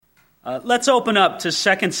Let's open up to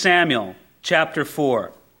 2 Samuel chapter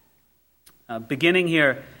 4, beginning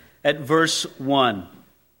here at verse 1.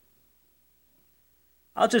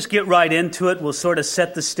 I'll just get right into it. We'll sort of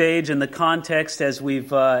set the stage and the context as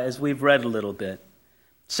we've read a little bit.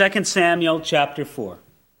 2 Samuel chapter 4.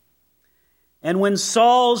 And when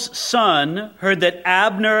Saul's son heard that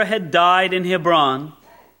Abner had died in Hebron,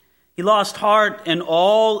 he lost heart, and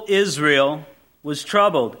all Israel was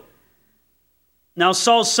troubled. Now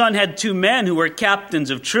Saul's son had two men who were captains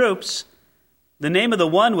of troops. The name of the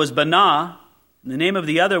one was Baanah, and the name of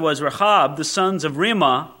the other was Rechab, the sons of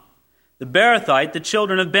Rimmah, the Beerothite, the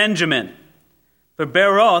children of Benjamin. For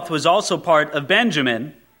Beeroth was also part of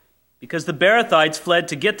Benjamin, because the Beerothites fled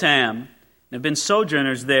to Gittaim, and have been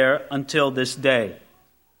sojourners there until this day.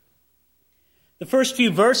 The first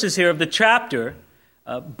few verses here of the chapter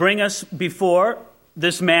bring us before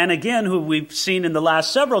this man again, who we've seen in the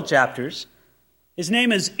last several chapters. His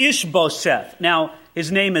name is Ishbosheth. Now,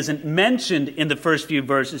 his name isn't mentioned in the first few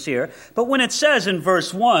verses here, but when it says in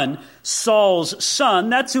verse 1, Saul's son,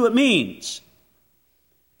 that's who it means.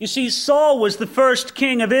 You see, Saul was the first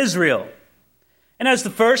king of Israel. And as the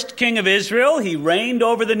first king of Israel, he reigned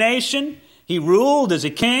over the nation. He ruled as a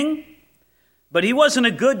king, but he wasn't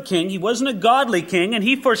a good king. He wasn't a godly king, and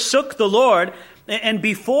he forsook the Lord. And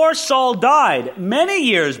before Saul died, many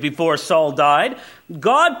years before Saul died,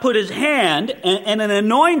 God put his hand and an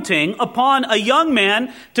anointing upon a young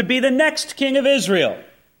man to be the next king of Israel.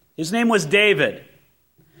 His name was David.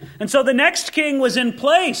 And so the next king was in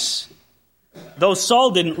place. Though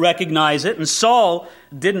Saul didn't recognize it, and Saul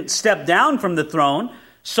didn't step down from the throne,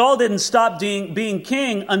 Saul didn't stop being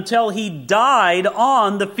king until he died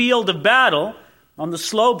on the field of battle on the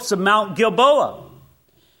slopes of Mount Gilboa.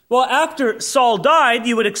 Well, after Saul died,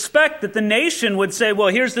 you would expect that the nation would say, well,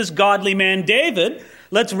 here's this godly man David.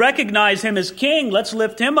 Let's recognize him as king. Let's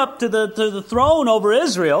lift him up to the throne over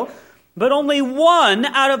Israel. But only one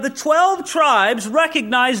out of the 12 tribes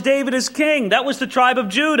recognized David as king. That was the tribe of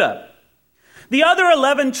Judah. The other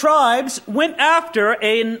 11 tribes went after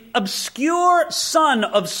an obscure son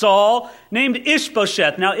of Saul named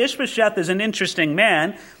Ishbosheth. Now, Ishbosheth is an interesting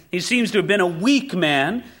man. He seems to have been a weak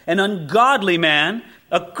man, an ungodly man,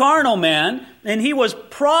 a carnal man, and he was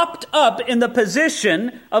propped up in the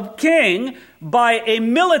position of king by a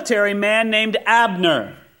military man named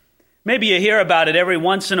Abner. Maybe you hear about it every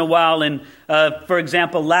once in a while in, for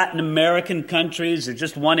example, Latin American countries, or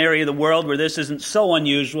just one area of the world where this isn't so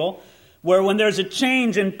unusual, where when there's a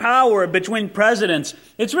change in power between presidents,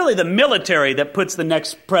 it's really the military that puts the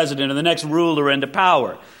next president or the next ruler into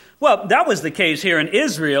power. Well, that was the case here in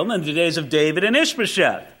Israel in the days of David and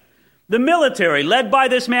Ishbosheth. The military, led by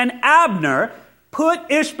this man Abner,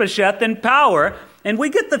 put Ishbosheth in power, and we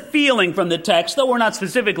get the feeling from the text, though we're not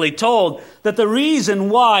specifically told, that the reason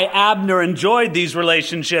why Abner enjoyed these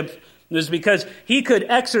relationships is because he could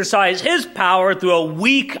exercise his power through a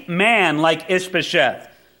weak man like Ishbosheth.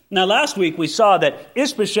 Now, last week we saw that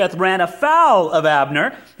Ishbosheth ran afoul of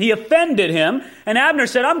Abner. He offended him, and Abner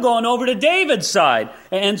said, I'm going over to David's side.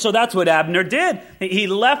 And so that's what Abner did. He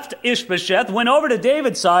left Ishbosheth, went over to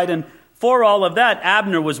David's side, and for all of that,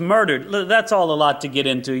 Abner was murdered. That's all a lot to get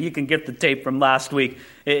into. You can get the tape from last week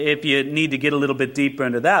if you need to get a little bit deeper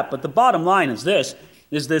into that. But the bottom line is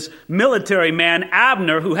this military man,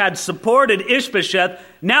 Abner, who had supported Ishbosheth,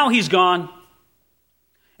 now he's gone.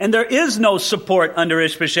 And there is no support under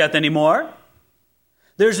Ishbosheth anymore.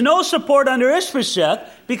 There's no support under Ishbosheth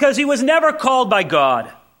because he was never called by God.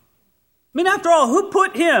 I mean, after all, who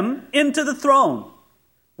put him into the throne?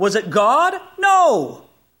 Was it God? No.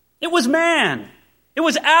 It was man. It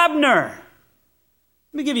was Abner.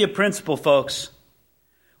 Let me give you a principle, folks.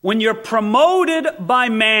 When you're promoted by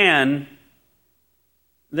man,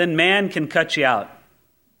 then man can cut you out.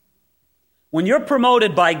 When you're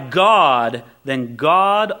promoted by God, then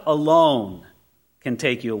God alone can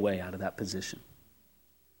take you away out of that position.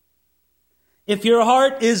 If your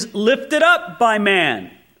heart is lifted up by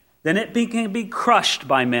man, then it can be crushed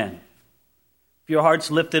by men. If your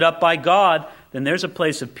heart's lifted up by God, then there's a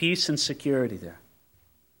place of peace and security there.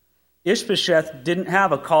 Ishbosheth didn't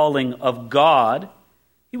have a calling of God.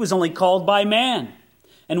 He was only called by man.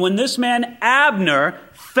 And when this man Abner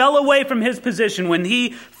fell away from his position, when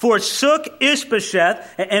he forsook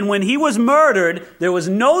Ishbosheth, and when he was murdered, there was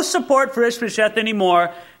no support for Ishbosheth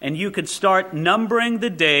anymore, and you could start numbering the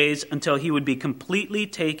days until he would be completely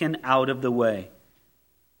taken out of the way.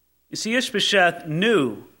 You see, Ishbosheth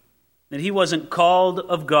knew that he wasn't called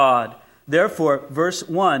of God. Therefore, verse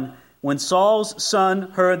 1, when Saul's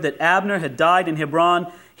son heard that Abner had died in Hebron,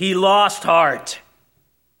 he lost heart.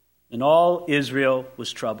 And all Israel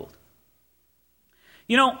was troubled.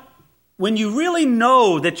 You know, when you really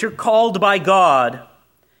know that you're called by God,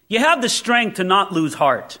 you have the strength to not lose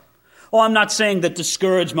heart. Oh, I'm not saying that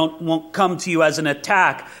discouragement won't come to you as an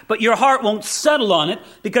attack, but your heart won't settle on it,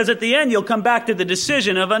 because at the end you'll come back to the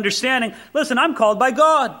decision of understanding, listen, I'm called by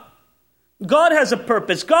God. God has a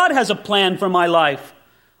purpose. God has a plan for my life.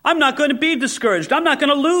 I'm not going to be discouraged. I'm not going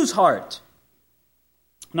to lose heart.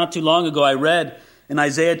 Not too long ago, I read in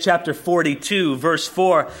Isaiah chapter 42, verse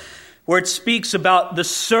 4, where it speaks about the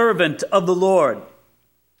servant of the Lord.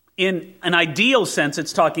 In an ideal sense,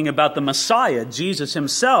 it's talking about the Messiah, Jesus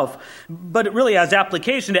himself, but it really has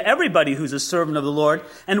application to everybody who's a servant of the Lord.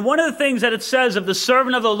 And one of the things that it says of the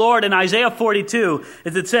servant of the Lord in Isaiah 42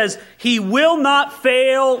 is it says, he will not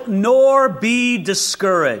fail nor be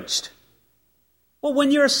discouraged. Well,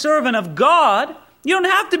 when you're a servant of God, you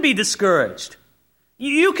don't have to be discouraged.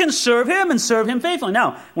 You can serve him and serve him faithfully.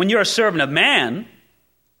 Now, when you're a servant of man,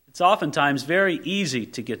 it's oftentimes very easy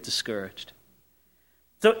to get discouraged.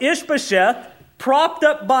 So Ishbosheth, propped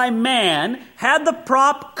up by man, had the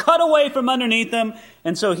prop cut away from underneath him,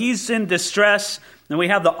 and so he's in distress. And we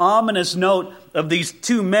have the ominous note of these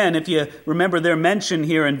two men, if you remember their mention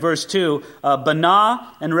here in verse 2, Banah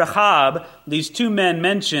and Rechab, these two men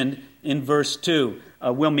mentioned in verse 2.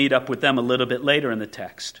 We'll meet up with them a little bit later in the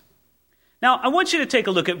text. Now, I want you to take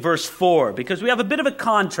a look at verse 4, because we have a bit of a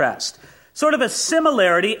contrast, sort of a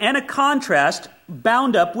similarity and a contrast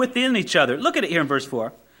bound up within each other. Look at it here in verse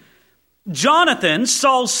 4. Jonathan,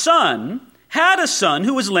 Saul's son, had a son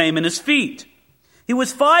who was lame in his feet. He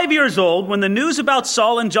was 5 years old when the news about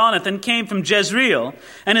Saul and Jonathan came from Jezreel,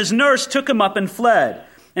 and his nurse took him up and fled.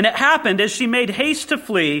 And it happened, as she made haste to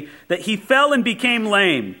flee, that he fell and became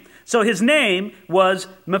lame. So his name was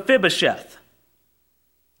Mephibosheth.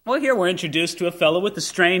 Well, here we're introduced to a fellow with a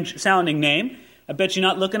strange-sounding name. I bet you're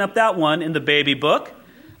not looking up that one in the baby book.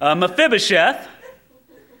 Mephibosheth.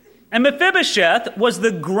 And Mephibosheth was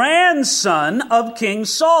the grandson of King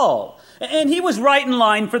Saul. And he was right in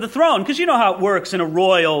line for the throne, because you know how it works in a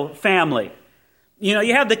royal family. You know,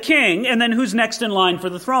 you have the king, and then who's next in line for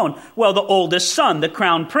the throne? Well, the oldest son, the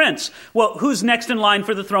crown prince. Well, who's next in line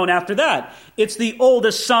for the throne after that? It's the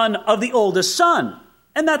oldest son of the oldest son.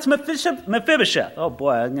 And that's Mephibosheth. Oh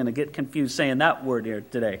boy, I'm going to get confused saying that word here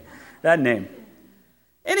today, that name.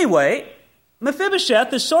 Anyway,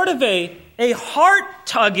 Mephibosheth is sort of a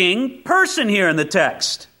heart-tugging person here in the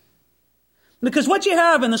text. Because what you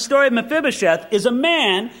have in the story of Mephibosheth is a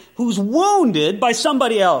man who's wounded by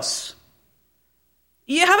somebody else.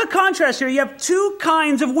 You have a contrast here. You have two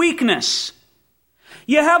kinds of weakness.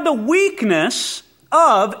 You have the weakness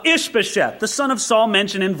of Ishbosheth, the son of Saul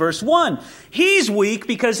mentioned in verse 1. He's weak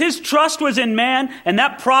because his trust was in man, and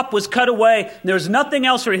that prop was cut away. There's nothing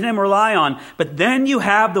else for him to rely on. But then you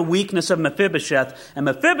have the weakness of Mephibosheth, and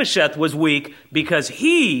Mephibosheth was weak because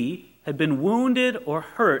he had been wounded or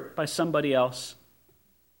hurt by somebody else.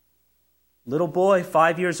 Little boy,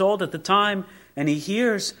 5 years old at the time, and he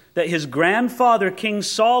hears that his grandfather, King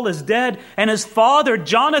Saul, is dead, and his father,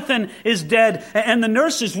 Jonathan, is dead, and the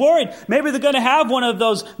nurse is worried. Maybe they're going to have one of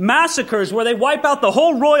those massacres where they wipe out the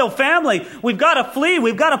whole royal family. We've got to flee.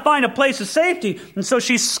 We've got to find a place of safety. And so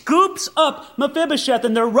she scoops up Mephibosheth,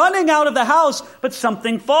 and they're running out of the house, but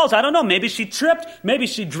something falls. I don't know. Maybe she tripped. Maybe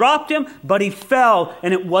she dropped him, but he fell,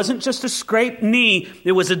 and it wasn't just a scraped knee.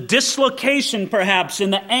 It was a dislocation, perhaps, in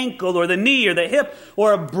the ankle or the knee or the hip,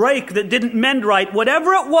 or a break that didn't mend right.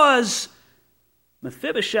 Whatever it was,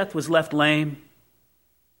 Mephibosheth was left lame.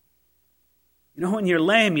 You know, when you're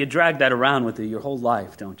lame, you drag that around with you your whole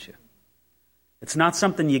life, don't you? It's not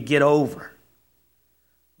something you get over.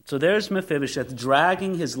 So there's Mephibosheth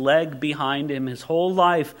dragging his leg behind him his whole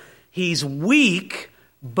life. He's weak,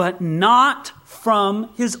 but not from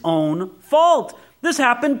his own fault. This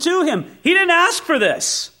happened to him. He didn't ask for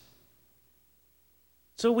this.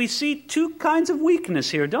 So we see two kinds of weakness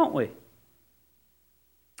here, don't we?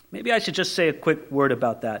 Maybe I should just say a quick word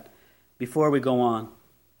about that before we go on.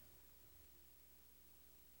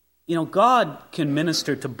 You know, God can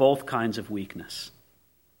minister to both kinds of weakness.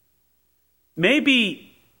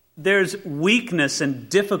 Maybe there's weakness and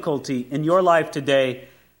difficulty in your life today,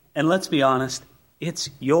 and let's be honest, it's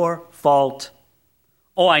your fault.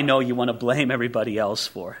 Oh, I know you want to blame everybody else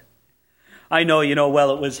for it. I know,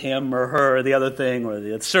 well, it was him or her or the other thing or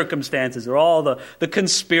the circumstances or all the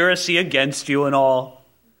conspiracy against you and all.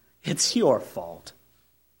 It's your fault.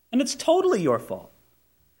 And it's totally your fault.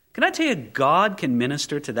 Can I tell you, God can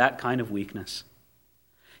minister to that kind of weakness.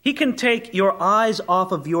 He can take your eyes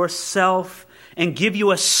off of yourself and give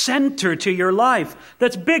you a center to your life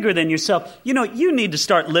that's bigger than yourself. You need to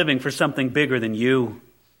start living for something bigger than you.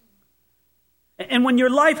 And when your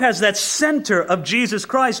life has that center of Jesus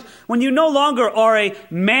Christ, when you no longer are a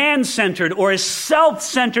man-centered or a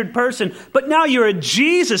self-centered person, but now you're a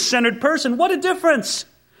Jesus-centered person, what a difference.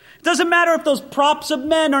 It doesn't matter if those props of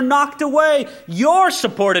men are knocked away. You're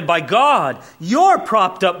supported by God. You're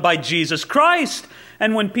propped up by Jesus Christ.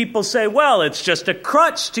 And when people say, well, it's just a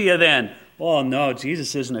crutch to you then. Oh, no,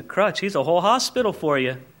 Jesus isn't a crutch. He's a whole hospital for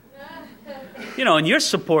you. And you're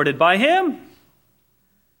supported by him.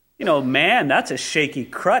 Man, that's a shaky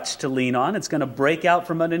crutch to lean on. It's going to break out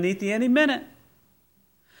from underneath you any minute.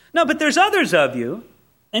 No, but there's others of you,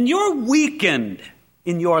 and you're weakened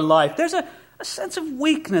in your life. There's a sense of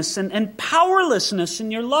weakness and powerlessness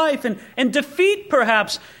in your life and defeat,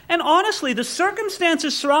 perhaps. And honestly, the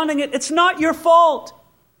circumstances surrounding it, it's not your fault.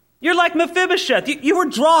 You're like Mephibosheth. You were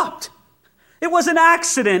dropped. It was an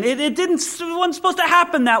accident. It wasn't supposed to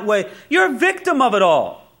happen that way. You're a victim of it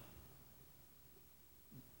all.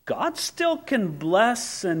 God still can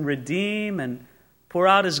bless and redeem and pour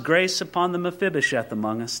out his grace upon the Mephibosheth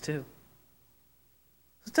among us too.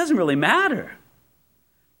 It doesn't really matter.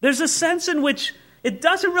 There's a sense in which it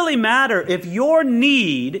doesn't really matter if your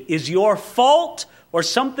need is your fault or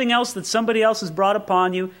something else that somebody else has brought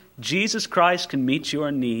upon you. Jesus Christ can meet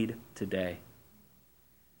your need today.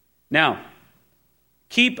 Now,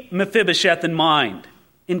 keep Mephibosheth in mind.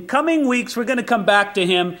 In coming weeks, we're going to come back to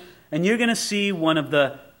him, and you're going to see one of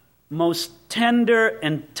the most tender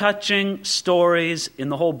and touching stories in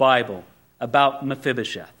the whole Bible about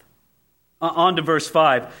Mephibosheth. On to verse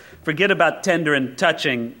 5. Forget about tender and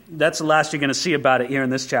touching. That's the last you're going to see about it here in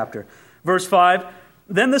this chapter. Verse 5,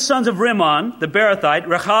 then the sons of Rimmon, the Beerothite,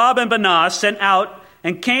 Rechab and Baanah, sent out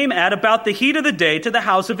and came at about the heat of the day to the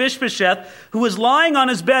house of Ishbosheth, who was lying on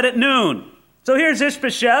his bed at noon. So here's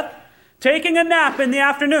Ishbosheth taking a nap in the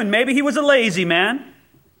afternoon. Maybe he was a lazy man.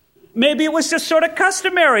 Maybe it was just sort of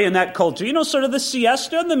customary in that culture. Sort of the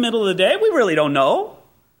siesta in the middle of the day. We really don't know.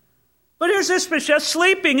 But here's Ishbosheth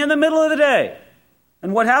sleeping in the middle of the day.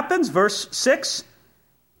 And what happens? Verse 6.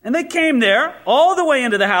 And they came there all the way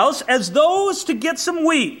into the house as those to get some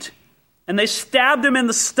wheat. And they stabbed him in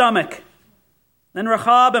the stomach. Then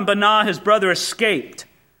Rechab and Baanah, his brother, escaped.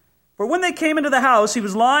 For when they came into the house, he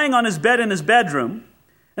was lying on his bed in his bedroom.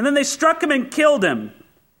 And then they struck him and killed him,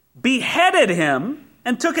 beheaded him,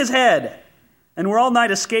 and took his head, and were all night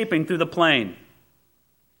escaping through the plain.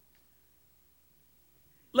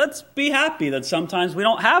 Let's be happy that sometimes we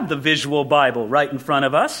don't have the visual Bible right in front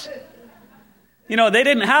of us. They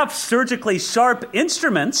didn't have surgically sharp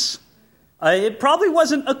instruments. It probably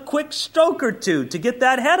wasn't a quick stroke or two to get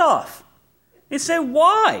that head off. You say,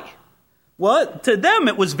 why? Well, to them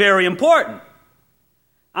it was very important.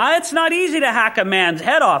 It's not easy to hack a man's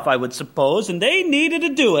head off, I would suppose, and they needed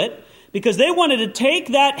to do it because they wanted to take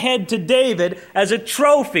that head to David as a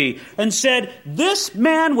trophy and said, this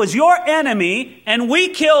man was your enemy and we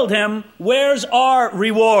killed him. Where's our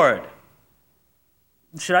reward?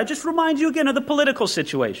 Should I just remind you again of the political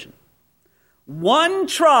situation? One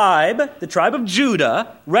tribe, the tribe of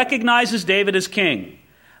Judah, recognizes David as king.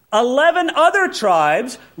 11 other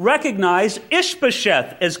tribes recognize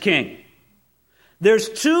Ishbosheth as king. There's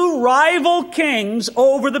 2 rival kings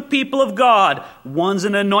over the people of God. One's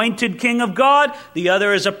an anointed king of God. The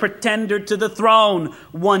other is a pretender to the throne.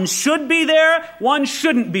 One should be there. One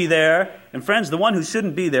shouldn't be there. And friends, the one who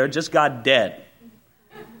shouldn't be there just got dead.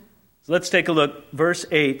 So let's take a look. Verse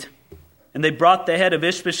 8. And they brought the head of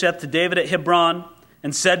Ishbosheth to David at Hebron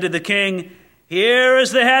and said to the king, here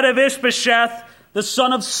is the head of Ishbosheth, the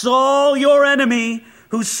son of Saul, your enemy,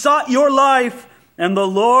 who sought your life. And the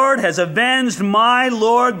Lord has avenged my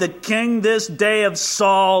Lord the king this day of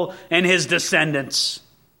Saul and his descendants.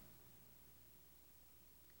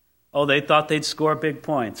 Oh, they thought they'd score big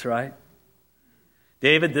points, right?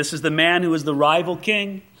 David, this is the man who was the rival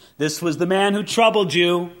king. This was the man who troubled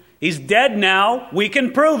you. He's dead now. We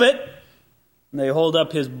can prove it. And they hold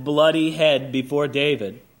up his bloody head before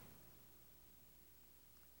David.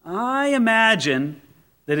 I imagine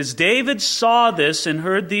that as David saw this and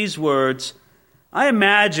heard these words, I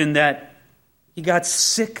imagine that he got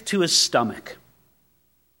sick to his stomach,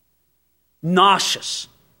 nauseous,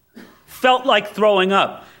 felt like throwing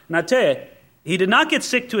up. And I tell you, he did not get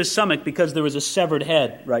sick to his stomach because there was a severed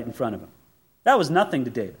head right in front of him. That was nothing to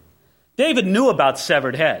David. David knew about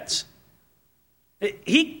severed heads.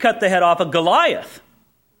 He cut the head off of Goliath,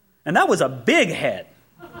 and that was a big head.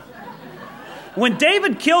 When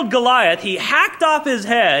David killed Goliath, he hacked off his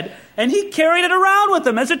head, and he carried it around with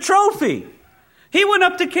him as a trophy. He went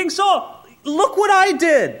up to King Saul. Look what I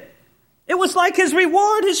did. It was like his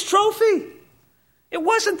reward, his trophy. It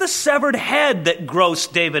wasn't the severed head that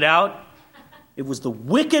grossed David out. It was the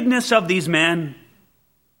wickedness of these men.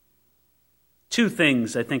 Two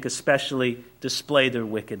things, I think, especially display their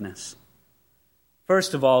wickedness.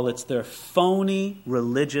 First of all, it's their phony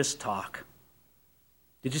religious talk.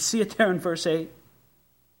 Did you see it there in verse 8?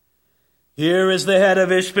 Here is the head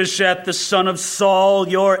of Ishbosheth, the son of Saul,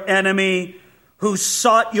 your enemy, who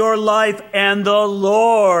sought your life, and the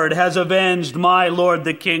Lord has avenged my Lord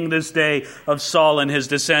the king this day of Saul and his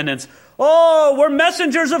descendants. Oh, we're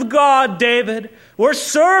messengers of God, David. We're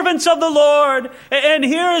servants of the Lord. And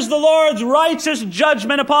here is the Lord's righteous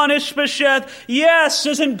judgment upon Ishbosheth. Yes,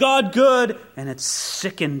 isn't God good? And it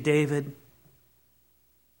sickened David.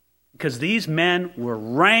 Because these men were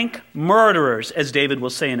rank murderers, as David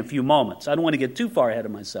will say in a few moments. I don't want to get too far ahead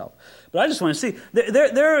of myself. But I just want to see.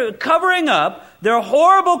 They're covering up their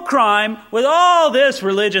horrible crime with all this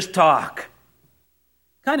religious talk.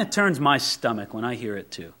 Kind of turns my stomach when I hear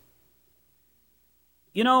it too.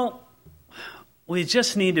 You know, we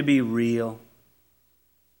just need to be real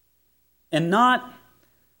and not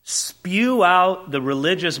spew out the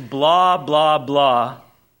religious blah, blah, blah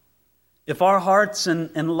if our hearts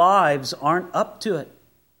and lives aren't up to it.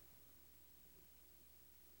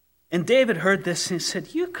 And David heard this and he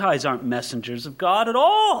said, you guys aren't messengers of God at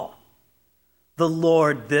all. The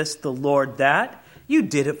Lord this, the Lord that. You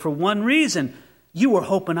did it for one reason. You were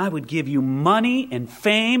hoping I would give you money and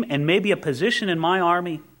fame and maybe a position in my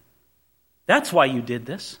army. That's why you did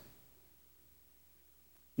this.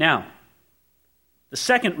 Now, the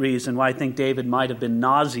second reason why I think David might have been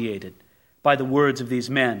nauseated by the words of these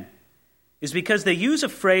men is because they use a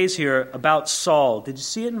phrase here about Saul. Did you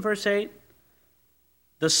see it in verse 8?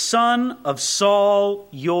 The son of Saul,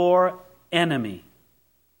 your enemy.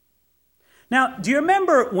 Now, do you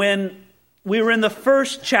remember when we were in the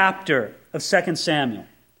first chapter of 2 Samuel,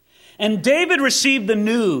 and David received the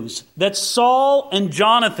news that Saul and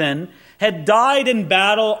Jonathan had died in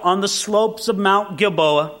battle on the slopes of Mount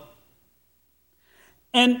Gilboa?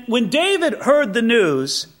 And when David heard the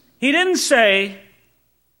news, he didn't say,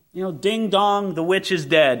 ding dong, the witch is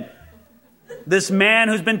dead. This man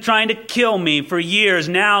who's been trying to kill me for years,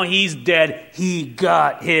 now he's dead. He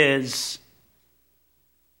got his.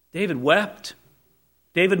 David wept.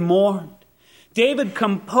 David mourned. David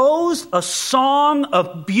composed a song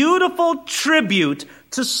of beautiful tribute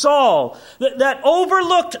to Saul that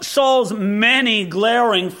overlooked Saul's many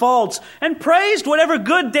glaring faults and praised whatever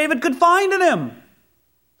good David could find in him.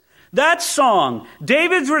 That song,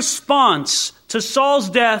 David's response to Saul's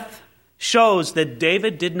death, shows that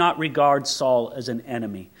David did not regard Saul as an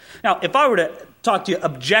enemy. Now, if I were to talk to you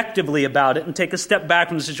objectively about it and take a step back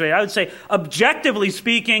from the situation, I would say, objectively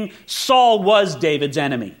speaking, Saul was David's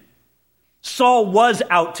enemy. Saul was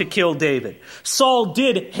out to kill David. Saul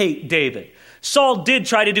did hate David. Saul did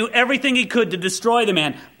try to do everything he could to destroy the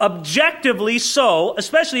man. Objectively so,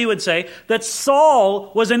 especially he would say that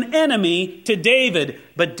Saul was an enemy to David,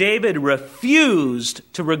 but David refused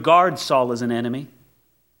to regard Saul as an enemy.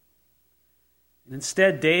 And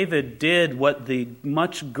instead, David did what the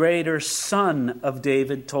much greater Son of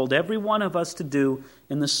David told every one of us to do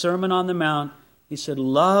in the Sermon on the Mount. He said,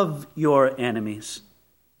 love your enemies.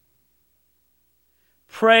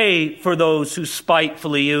 Pray for those who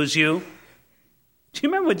spitefully use you. Do you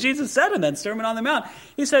remember what Jesus said in that Sermon on the Mount?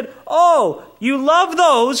 He said, you love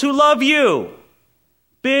those who love you.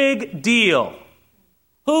 Big deal.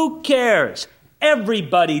 Who cares?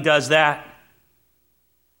 Everybody does that.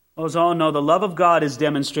 Oh no, the love of God is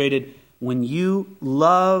demonstrated when you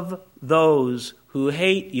love those who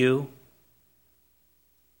hate you.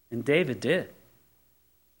 And David did.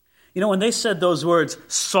 When they said those words,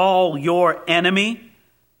 Saul, your enemy,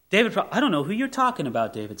 David, I don't know who you're talking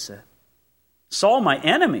about, David said. Saul, my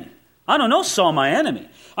enemy. I don't know Saul, my enemy.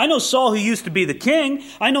 I know Saul who used to be the king.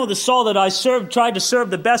 I know the Saul that I tried to serve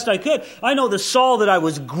the best I could. I know the Saul that I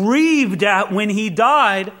was grieved at when he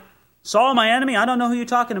died. Saul, my enemy, I don't know who you're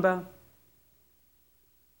talking about.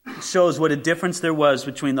 It shows what a difference there was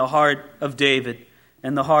between the heart of David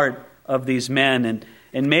and the heart of these men.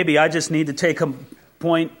 And maybe I just need to take a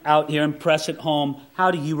point out here and press it home.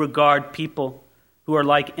 How do you regard people who are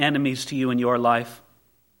like enemies to you in your life?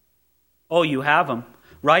 Oh, you have them.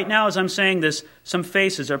 Right now, as I'm saying this, some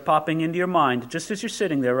faces are popping into your mind, just as you're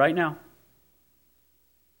sitting there right now.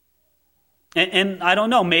 And I don't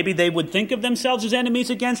know, maybe they would think of themselves as enemies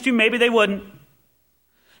against you, maybe they wouldn't.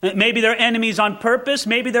 Maybe they're enemies on purpose,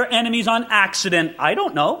 maybe they're enemies on accident. I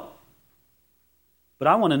don't know. But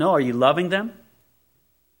I want to know, are you loving them?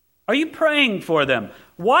 Are you praying for them?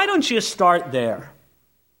 Why don't you start there?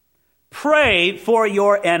 Pray for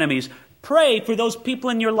your enemies. Pray for those people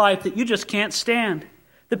in your life that you just can't stand.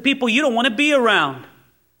 The people you don't want to be around.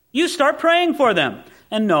 You start praying for them.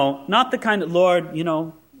 And no, not the kind of, Lord,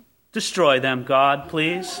 destroy them, God,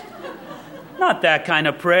 please. Not that kind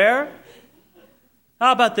of prayer.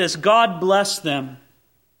 How about this? God bless them.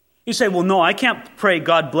 You say, well, no, I can't pray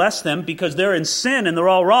God bless them because they're in sin and they're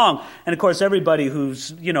all wrong. And of course, everybody who's,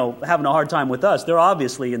 having a hard time with us, they're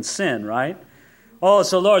obviously in sin, right? Oh,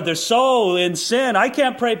 so Lord, they're so in sin. I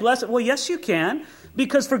can't pray bless them. Well, yes, you can.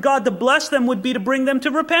 Because for God to bless them would be to bring them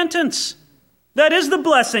to repentance. That is the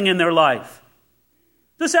blessing in their life.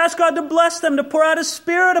 Just ask God to bless them, to pour out His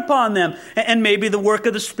Spirit upon them. And maybe the work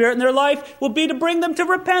of the Spirit in their life will be to bring them to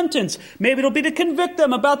repentance. Maybe it'll be to convict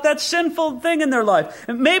them about that sinful thing in their life.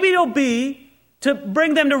 And maybe it'll be to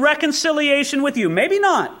bring them to reconciliation with you. Maybe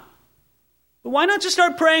not. But why not just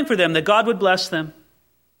start praying for them that God would bless them?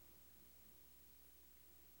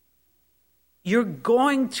 You're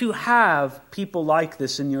going to have people like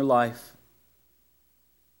this in your life.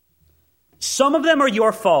 Some of them are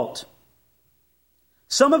your fault.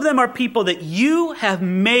 Some of them are people that you have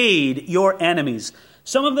made your enemies.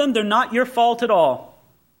 Some of them, they're not your fault at all.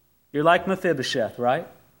 You're like Mephibosheth, right?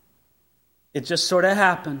 It just sort of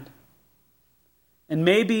happened. And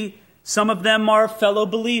maybe some of them are fellow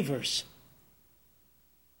believers.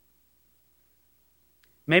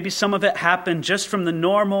 Maybe some of it happened just from the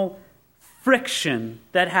normal friction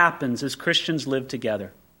that happens as Christians live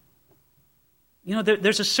together.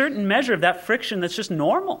 There's a certain measure of that friction that's just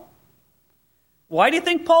normal. Why do you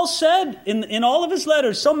think Paul said in all of his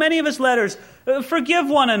letters, so many of his letters, forgive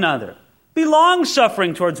one another, be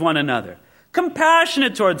long-suffering towards one another,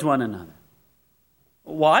 compassionate towards one another?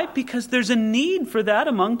 Why? Because there's a need for that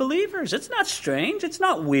among believers. It's not strange. It's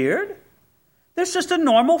not weird. There's just a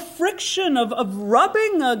normal friction of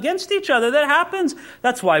rubbing against each other that happens.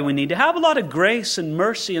 That's why we need to have a lot of grace and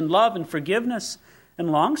mercy and love and forgiveness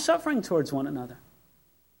and long-suffering towards one another.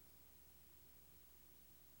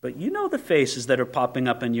 But you know the faces that are popping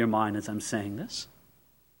up in your mind as I'm saying this.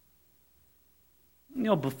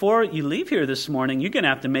 Before you leave here this morning, you're going to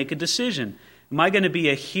have to make a decision. Am I going to be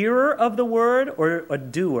a hearer of the word or a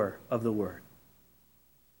doer of the word?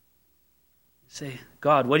 Say,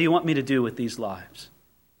 God, what do you want me to do with these lives?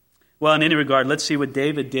 Well, in any regard, let's see what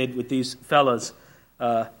David did with these fellows,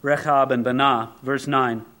 Rechab and Baanah, verse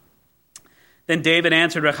 9. Then David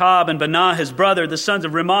answered Rechab and Baanah, his brother, the sons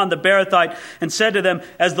of Rimmon the Beerothite, and said to them,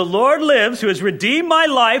 as the Lord lives, who has redeemed my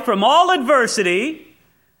life from all adversity.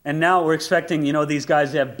 And now we're expecting, these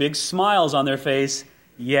guys to have big smiles on their face.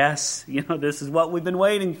 Yes, this is what we've been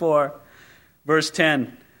waiting for. Verse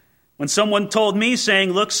 10. When someone told me,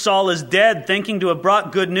 saying, look, Saul is dead, thinking to have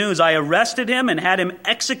brought good news, I arrested him and had him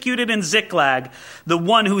executed in Ziklag, the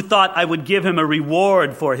one who thought I would give him a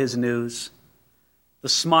reward for his news. The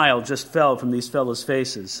smile just fell from these fellows'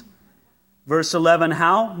 faces. Verse 11,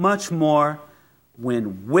 how much more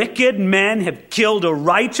when wicked men have killed a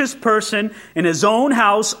righteous person in his own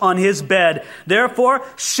house on his bed? Therefore,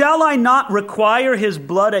 shall I not require his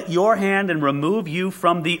blood at your hand and remove you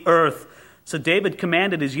from the earth? So David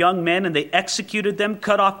commanded his young men, and they executed them,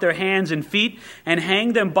 cut off their hands and feet, and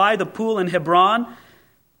hanged them by the pool in Hebron.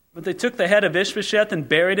 But they took the head of Ishbosheth and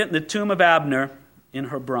buried it in the tomb of Abner in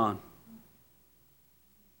Hebron.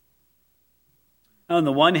 On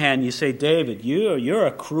the one hand, you say, David, you're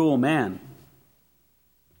a cruel man.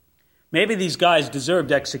 Maybe these guys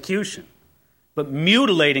deserved execution, but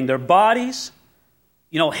mutilating their bodies,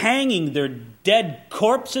 hanging their dead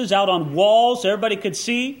corpses out on walls so everybody could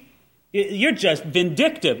see, you're just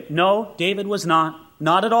vindictive. No, David was not.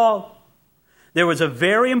 Not at all. There was a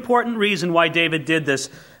very important reason why David did this.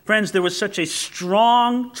 Friends, there was such a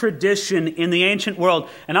strong tradition in the ancient world,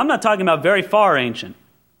 and I'm not talking about very far ancient,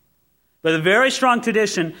 but a very strong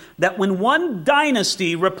tradition that when one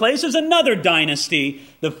dynasty replaces another dynasty,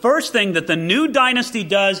 the first thing that the new dynasty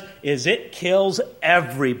does is it kills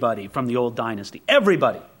everybody from the old dynasty.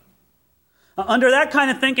 Everybody. Under that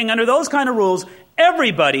kind of thinking, under those kind of rules,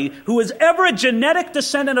 everybody who was ever a genetic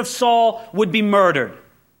descendant of Saul would be murdered.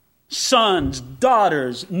 Sons,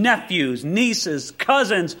 daughters, nephews, nieces,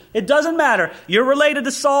 cousins, it doesn't matter. You're related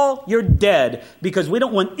to Saul, you're dead, because we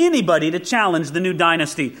don't want anybody to challenge the new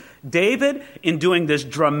dynasty. David, in doing this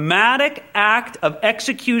dramatic act of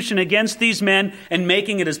execution against these men and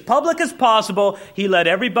making it as public as possible, he let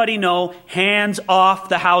everybody know, hands off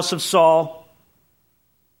the house of Saul.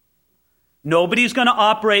 Nobody's going to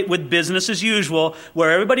operate with business as usual,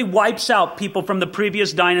 where everybody wipes out people from the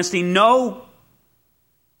previous dynasty. No.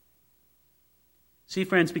 See,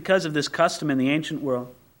 friends, because of this custom in the ancient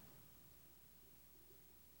world,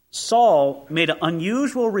 Saul made an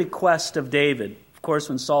unusual request of David, of course,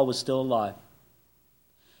 when Saul was still alive.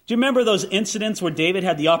 Do you remember those incidents where David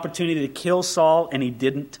had the opportunity to kill Saul and he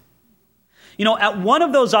didn't? At one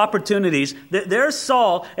of those opportunities, there's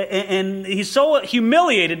Saul, and he's so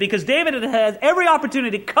humiliated because David had every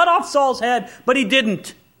opportunity to cut off Saul's head, but he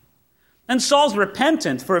didn't. And Saul's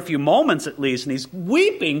repentant for a few moments at least, and he's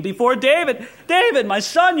weeping before David. David, my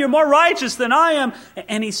son, you're more righteous than I am.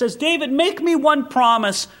 And he says, David, make me one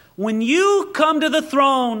promise. When you come to the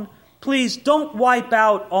throne, please don't wipe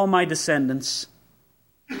out all my descendants.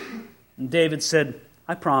 And David said,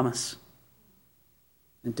 I promise.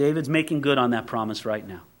 And David's making good on that promise right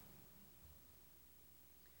now.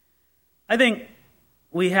 I think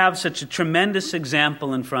we have such a tremendous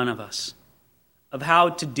example in front of us of how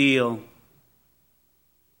to deal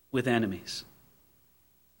with enemies.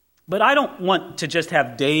 But I don't want to just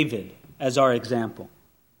have David as our example.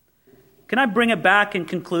 Can I bring it back in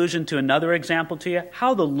conclusion to another example to you?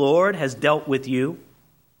 How the Lord has dealt with you.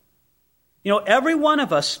 Every one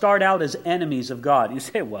of us start out as enemies of God. You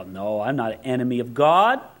say, well, no, I'm not an enemy of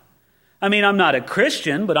God. I mean, I'm not a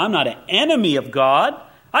Christian, but I'm not an enemy of God.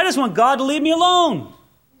 I just want God to leave me alone.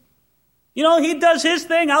 He does his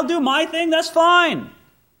thing, I'll do my thing, that's fine.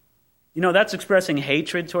 That's expressing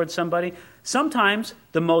hatred towards somebody. Sometimes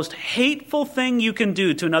the most hateful thing you can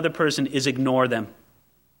do to another person is ignore them.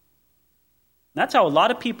 That's how a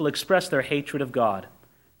lot of people express their hatred of God.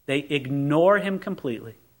 They ignore him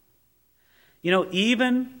completely.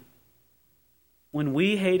 Even when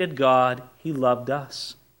we hated God, he loved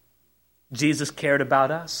us. Jesus cared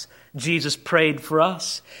about us. Jesus prayed for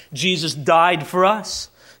us. Jesus died for us.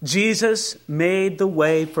 Jesus made the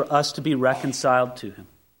way for us to be reconciled to him.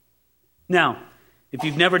 Now, if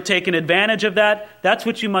you've never taken advantage of that, that's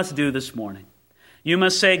what you must do this morning. You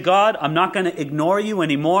must say, God, I'm not going to ignore you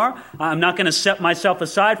anymore. I'm not going to set myself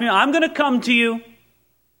aside from you. I'm going to come to you.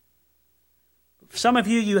 Some of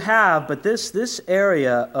you have, but this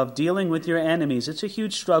area of dealing with your enemies, it's a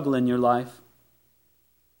huge struggle in your life.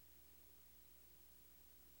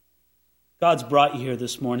 God's brought you here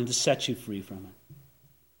this morning to set you free from it.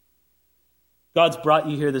 God's brought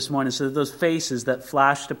you here this morning so that those faces that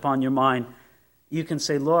flashed upon your mind, you can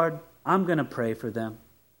say, Lord, I'm going to pray for them.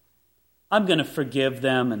 I'm going to forgive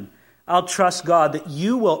them, and I'll trust God that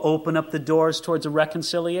you will open up the doors towards a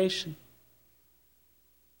reconciliation.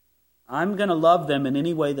 I'm going to love them in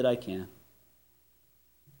any way that I can.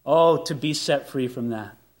 Oh, to be set free from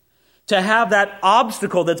that. To have that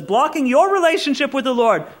obstacle that's blocking your relationship with the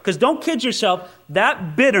Lord. Because don't kid yourself,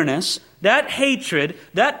 that bitterness, that hatred,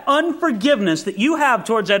 that unforgiveness that you have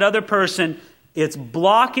towards that other person, it's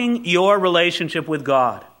blocking your relationship with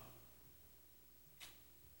God.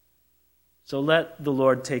 So let the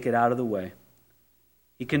Lord take it out of the way.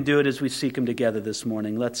 He can do it as we seek him together this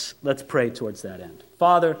morning. Let's pray towards that end.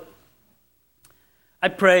 Father, I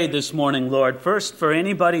pray this morning, Lord, first for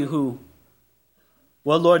anybody who,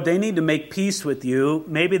 well, Lord, they need to make peace with you.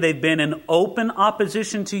 Maybe they've been in open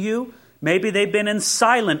opposition to you. Maybe they've been in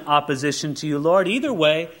silent opposition to you, Lord. Either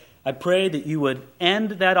way, I pray that you would end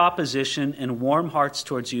that opposition and warm hearts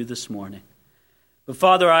towards you this morning. But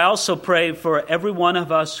Father, I also pray for every one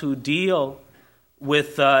of us who deal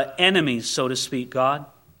with enemies, so to speak, God.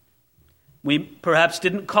 We perhaps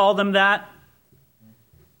didn't call them that.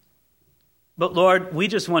 But Lord, we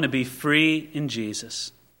just want to be free in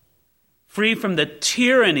Jesus. Free from the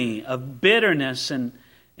tyranny of bitterness and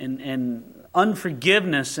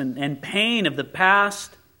unforgiveness and pain of the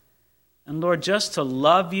past. And Lord, just to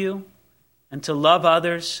love you and to love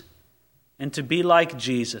others and to be like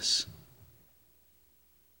Jesus.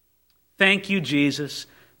 Thank you, Jesus,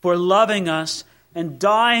 for loving us and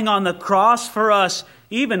dying on the cross for us,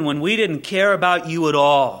 even when we didn't care about you at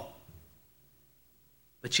all.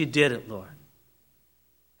 But you did it, Lord.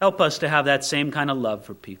 Help us to have that same kind of love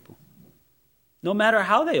for people, no matter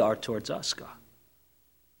how they are towards us, God.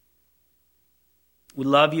 We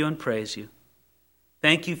love you and praise you.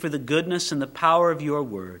 Thank you for the goodness and the power of your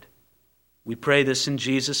word. We pray this in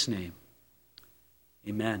Jesus' name.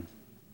 Amen.